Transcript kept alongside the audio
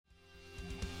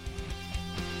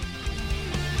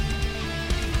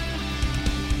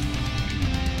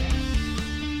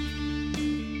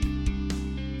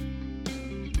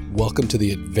Welcome to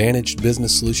the Advantaged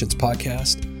Business Solutions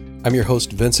Podcast. I'm your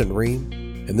host, Vincent Ream,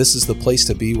 and this is the place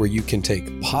to be where you can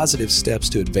take positive steps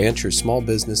to advance your small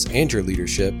business and your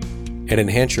leadership and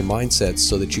enhance your mindsets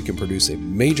so that you can produce a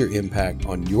major impact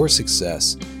on your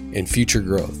success and future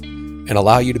growth and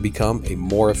allow you to become a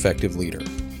more effective leader.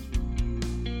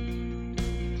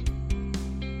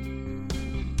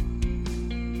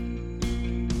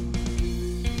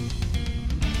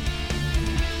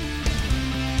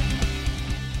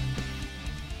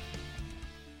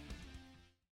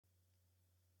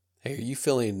 Hey, are you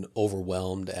feeling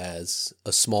overwhelmed as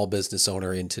a small business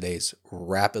owner in today's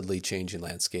rapidly changing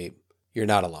landscape? You're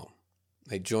not alone.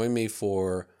 Hey, join me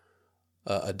for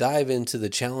a dive into the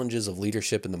challenges of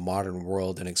leadership in the modern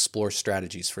world and explore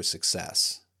strategies for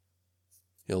success.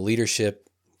 Leadership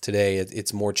today,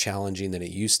 it's more challenging than it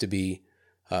used to be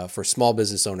for small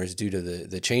business owners due to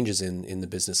the changes in the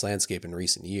business landscape in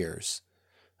recent years.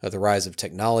 The rise of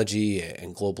technology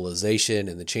and globalization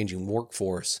and the changing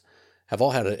workforce have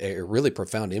all had a really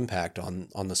profound impact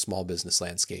on the small business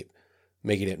landscape,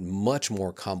 making it much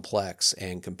more complex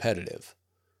and competitive.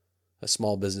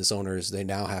 Small business owners, they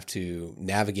now have to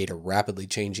navigate a rapidly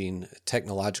changing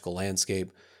technological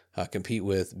landscape, compete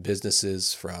with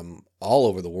businesses from all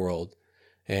over the world,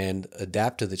 and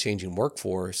adapt to the changing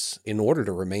workforce in order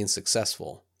to remain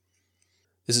successful.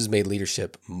 This has made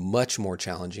leadership much more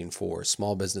challenging for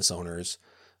small business owners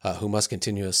who must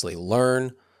continuously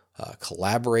learn,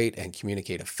 collaborate and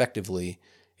communicate effectively,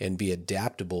 and be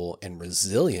adaptable and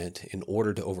resilient in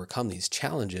order to overcome these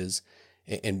challenges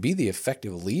and be the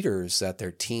effective leaders that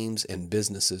their teams and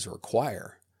businesses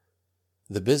require.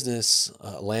 The business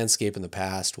landscape in the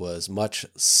past was much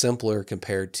simpler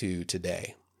compared to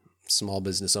today. Small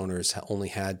business owners only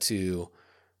had to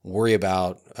worry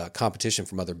about competition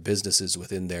from other businesses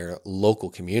within their local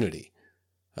community.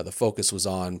 The focus was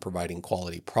on providing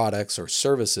quality products or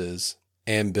services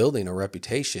and building a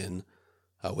reputation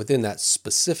within that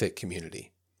specific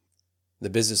community.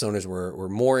 The business owners were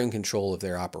more in control of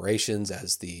their operations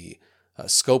as the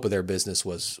scope of their business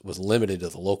was limited to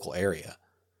the local area.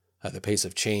 The pace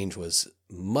of change was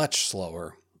much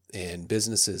slower, and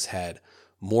businesses had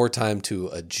more time to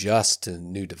adjust to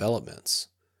new developments.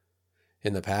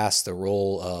 In the past, the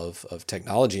role of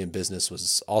technology in business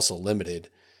was also limited,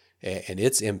 and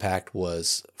its impact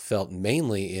was felt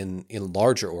mainly in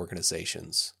larger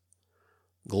organizations.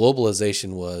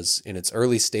 Globalization was in its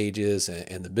early stages,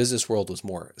 and the business world was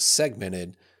more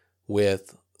segmented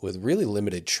with really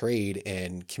limited trade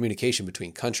and communication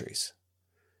between countries.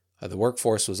 The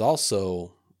workforce was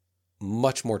also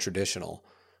much more traditional,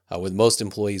 with most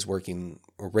employees working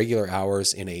regular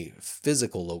hours in a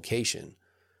physical location.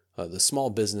 The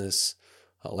small business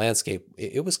landscape,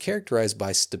 it was characterized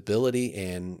by stability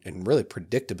and really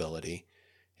predictability,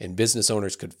 and business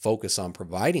owners could focus on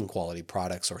providing quality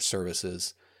products or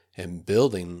services and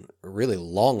building really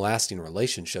long-lasting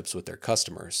relationships with their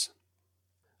customers.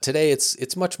 Today,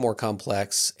 it's much more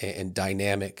complex and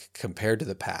dynamic compared to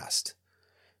the past.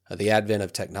 The advent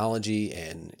of technology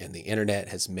and the internet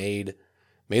has made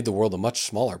the world a much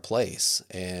smaller place,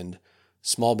 and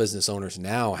small business owners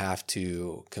now have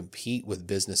to compete with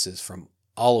businesses from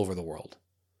all over the world.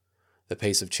 The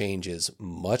pace of change is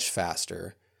much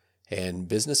faster, and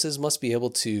businesses must be able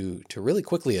to really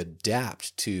quickly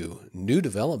adapt to new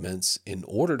developments in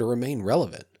order to remain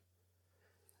relevant.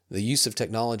 The use of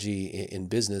technology in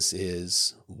business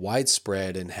is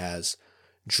widespread and has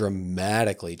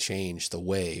dramatically changed the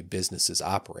way businesses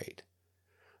operate,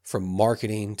 from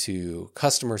marketing to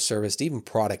customer service to even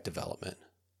product development.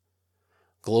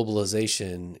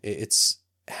 Globalization, it's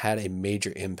had a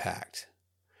major impact.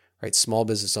 Right, small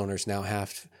business owners now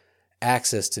have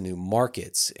access to new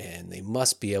markets, and they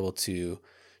must be able to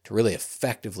really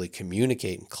effectively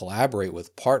communicate and collaborate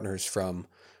with partners from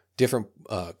different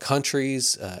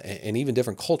countries and even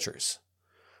different cultures.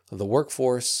 The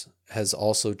workforce has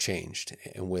also changed,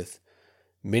 and with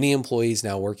many employees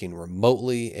now working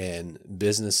remotely and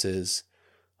businesses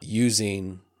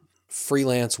using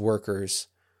freelance workers,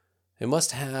 they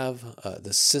must have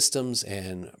the systems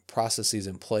and processes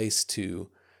in place to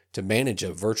manage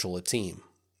a virtual team.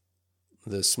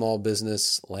 The small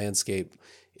business landscape,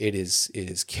 it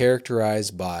is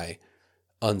characterized by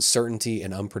uncertainty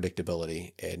and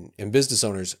unpredictability, and business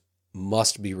owners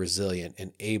must be resilient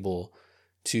and able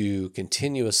to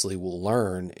continuously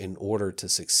learn in order to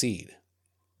succeed.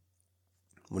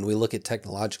 When we look at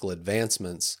technological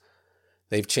advancements,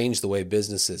 they've changed the way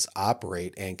businesses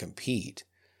operate and compete.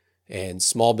 And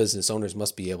small business owners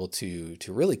must be able to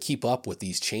really keep up with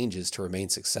these changes to remain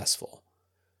successful.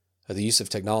 The use of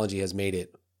technology has made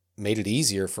it made it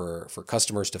easier for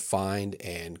customers to find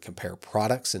and compare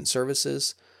products and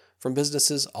services from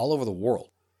businesses all over the world.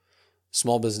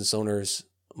 Small business owners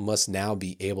must now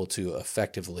be able to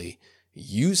effectively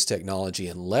use technology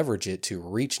and leverage it to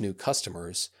reach new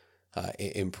customers,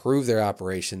 improve their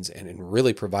operations, and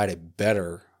really provide a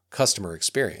better customer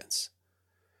experience.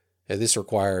 Now, this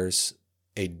requires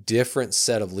a different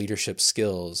set of leadership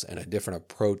skills and a different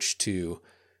approach to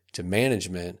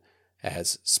management,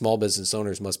 as small business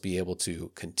owners must be able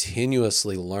to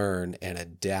continuously learn and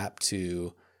adapt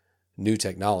to new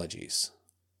technologies.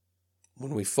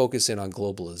 When we focus in on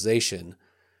globalization,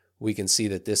 we can see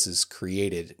that this has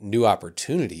created new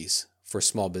opportunities for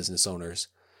small business owners,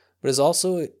 but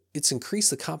it's increased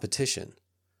the competition.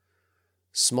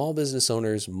 Small business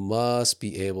owners must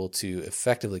be able to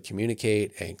effectively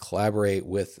communicate and collaborate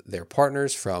with their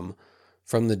partners from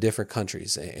the different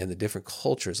countries and the different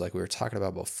cultures like we were talking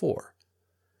about before.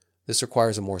 This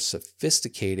requires a more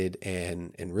sophisticated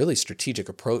and really strategic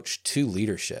approach to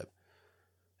leadership,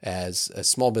 as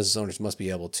small business owners must be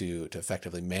able to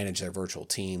effectively manage their virtual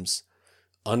teams,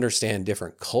 understand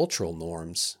different cultural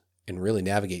norms, and really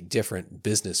navigate different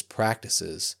business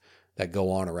practices that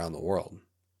go on around the world.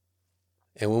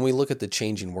 And when we look at the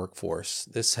changing workforce,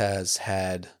 this has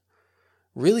had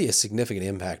really a significant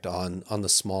impact on the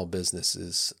small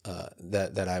businesses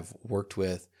that I've worked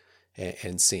with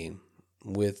and seen.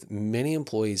 With many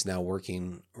employees now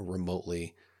working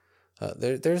remotely,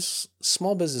 there's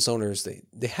small business owners,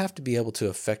 they have to be able to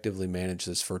effectively manage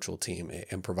this virtual team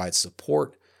and provide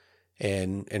support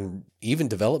and even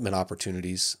development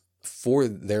opportunities for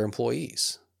their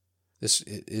employees. This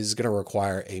is going to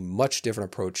require a much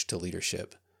different approach to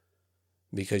leadership,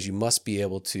 because you must be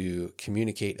able to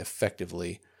communicate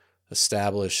effectively,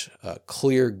 establish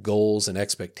clear goals and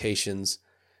expectations,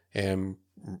 and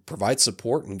provide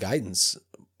support and guidance,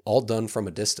 all done from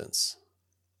a distance.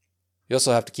 You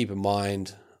also have to keep in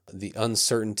mind the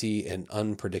uncertainty and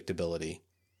unpredictability.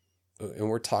 And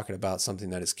we're talking about something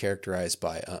that is characterized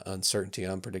by uncertainty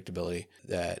and unpredictability,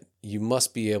 that you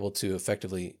must be able to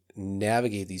effectively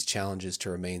navigate these challenges to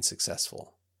remain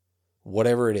successful.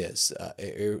 Whatever it is,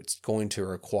 it's going to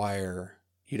require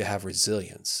you to have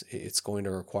resilience. It's going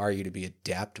to require you to be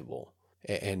adaptable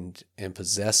and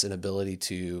possess an ability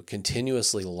to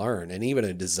continuously learn, and even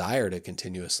a desire to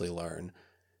continuously learn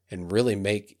and really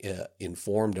make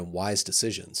informed and wise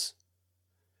decisions.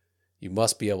 You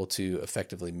must be able to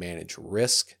effectively manage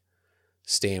risk,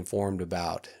 stay informed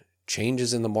about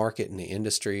changes in the market and the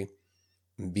industry,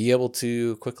 and be able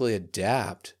to quickly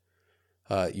adapt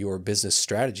your business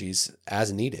strategies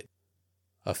as needed.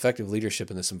 Effective leadership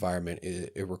in this environment,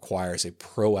 it requires a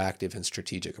proactive and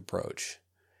strategic approach,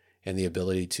 and the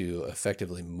ability to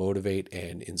effectively motivate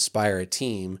and inspire a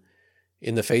team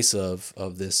in the face of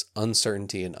this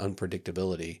uncertainty and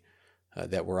unpredictability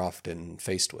that we're often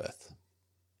faced with.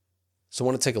 So I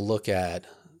want to take a look at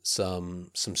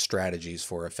some strategies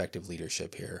for effective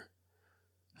leadership here.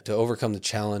 To overcome the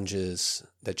challenges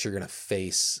that you're going to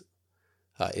face,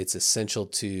 it's essential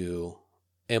to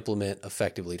implement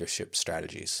effective leadership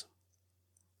strategies.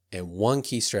 And one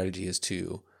key strategy is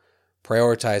to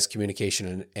prioritize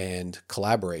communication and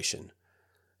collaboration,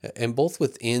 and both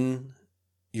within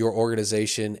your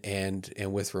organization and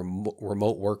with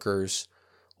remote workers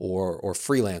or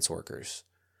freelance workers.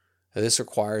 This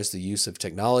requires the use of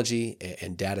technology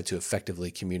and data to effectively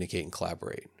communicate and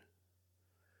collaborate.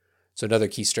 So another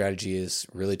key strategy is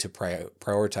really to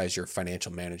prioritize your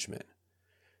financial management.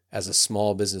 As a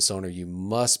small business owner, you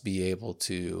must be able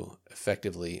to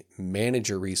effectively manage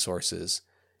your resources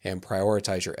and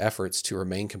prioritize your efforts to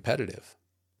remain competitive.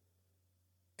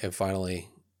 And finally,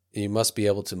 you must be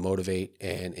able to motivate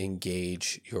and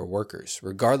engage your workers,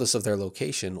 regardless of their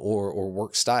location or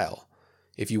work style,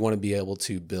 if you want to be able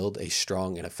to build a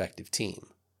strong and effective team.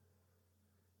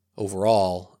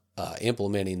 Overall,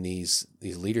 implementing these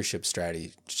leadership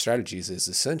strategies is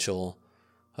essential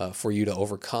for you to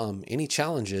overcome any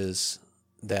challenges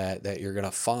that you're going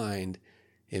to find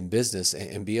in business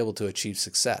and be able to achieve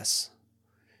success.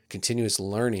 Continuous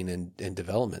learning and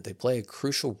development, they play a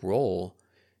crucial role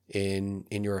in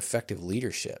your effective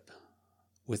leadership.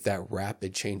 With that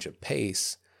rapid change of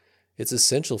pace, it's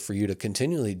essential for you to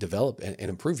continually develop and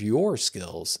improve your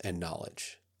skills and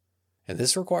knowledge. And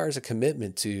this requires a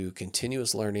commitment to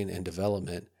continuous learning and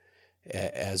development,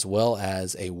 as well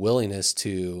as a willingness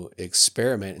to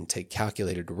experiment and take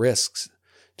calculated risks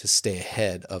to stay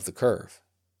ahead of the curve.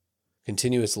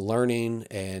 Continuous learning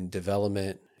and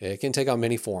development, it can take on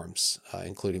many forms,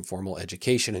 including formal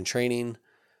education and training,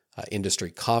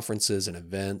 industry conferences and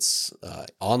events,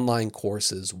 online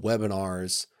courses,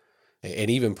 webinars, and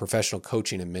even professional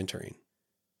coaching and mentoring.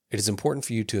 It is important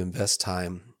for you to invest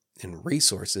time and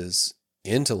resources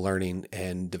into learning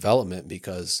and development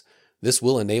because this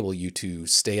will enable you to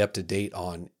stay up to date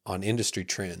on industry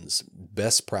trends,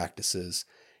 best practices,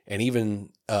 and even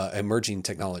emerging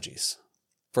technologies.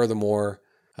 Furthermore,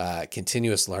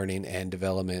 continuous learning and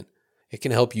development, it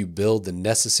can help you build the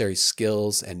necessary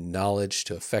skills and knowledge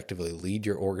to effectively lead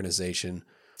your organization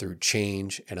through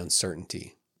change and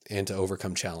uncertainty and to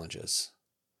overcome challenges.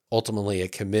 Ultimately, a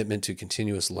commitment to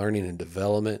continuous learning and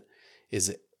development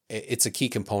it's a key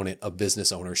component of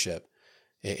business ownership.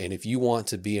 And if you want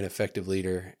to be an effective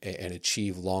leader and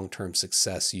achieve long-term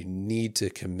success, you need to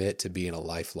commit to being a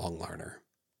lifelong learner.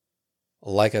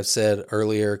 Like I've said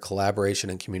earlier, collaboration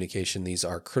and communication, these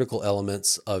are critical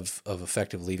elements of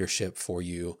effective leadership for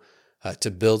you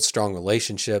to build strong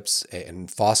relationships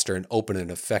and foster an open and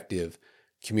effective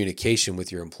communication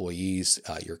with your employees,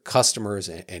 your customers,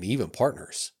 and even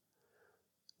partners.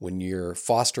 When you're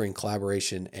fostering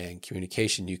collaboration and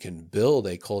communication, you can build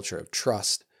a culture of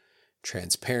trust,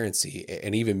 transparency,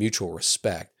 and even mutual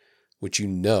respect, which I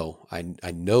know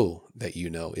that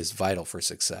is vital for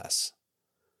success.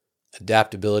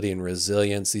 Adaptability and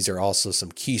resilience, these are also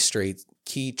some key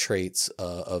traits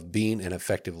of being an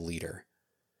effective leader.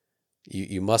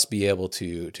 You must be able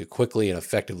to quickly and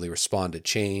effectively respond to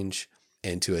change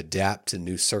and to adapt to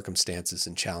new circumstances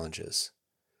and challenges.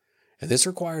 And this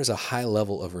requires a high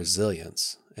level of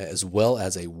resilience, as well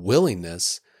as a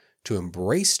willingness to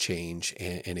embrace change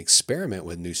and experiment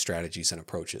with new strategies and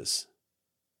approaches.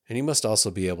 And you must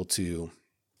also be able to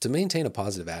maintain a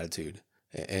positive attitude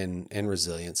and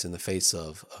resilience in the face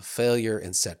of failure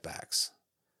and setbacks.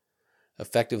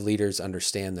 Effective leaders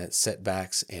understand that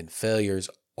setbacks and failures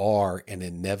are an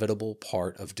inevitable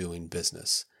part of doing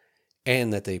business,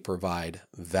 and that they provide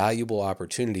valuable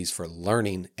opportunities for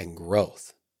learning and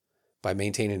growth. By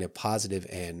maintaining a positive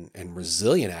and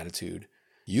resilient attitude,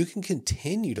 you can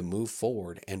continue to move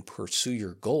forward and pursue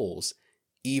your goals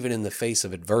even in the face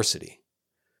of adversity.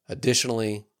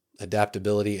 Additionally,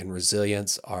 adaptability and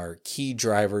resilience are key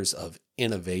drivers of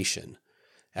innovation.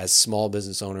 As small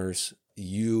business owners,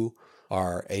 you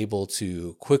are able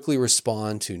to quickly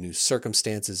respond to new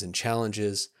circumstances and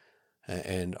challenges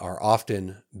and are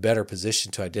often better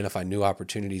positioned to identify new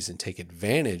opportunities and take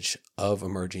advantage of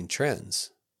emerging trends.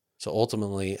 So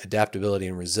ultimately, adaptability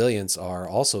and resilience are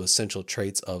also essential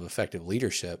traits of effective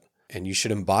leadership, and you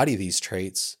should embody these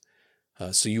traits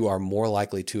so you are more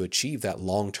likely to achieve that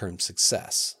long-term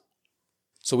success.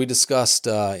 So we discussed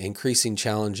increasing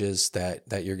challenges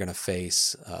that you're going to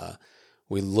face.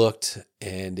 We looked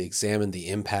and examined the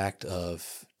impact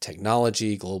of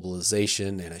technology,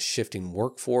 globalization, and a shifting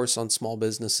workforce on small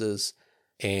businesses,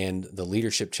 and the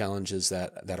leadership challenges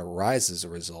that arise as a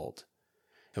result.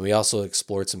 And we also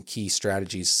explored some key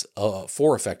strategies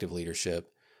for effective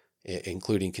leadership,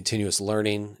 including continuous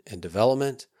learning and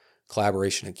development,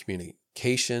 collaboration and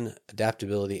communication,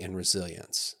 adaptability, and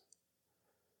resilience.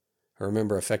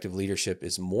 Remember, effective leadership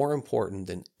is more important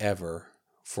than ever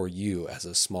for you as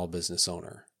a small business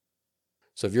owner.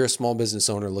 So if you're a small business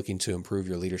owner looking to improve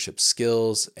your leadership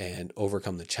skills and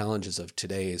overcome the challenges of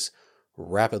today's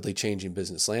rapidly changing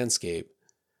business landscape,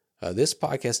 this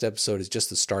podcast episode is just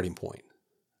the starting point.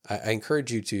 I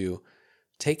encourage you to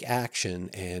take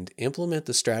action and implement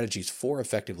the strategies for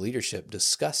effective leadership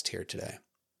discussed here today.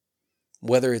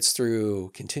 Whether it's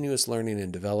through continuous learning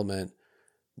and development,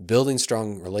 building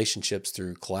strong relationships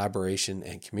through collaboration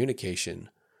and communication,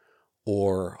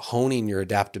 or honing your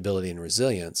adaptability and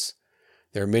resilience,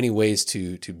 there are many ways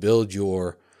to build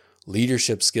your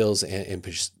leadership skills and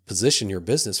position your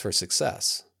business for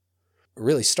success.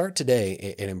 Really start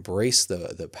today and embrace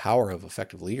the power of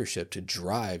effective leadership to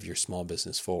drive your small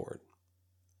business forward.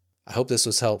 I hope this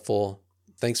was helpful.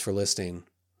 Thanks for listening,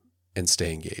 and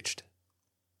stay engaged.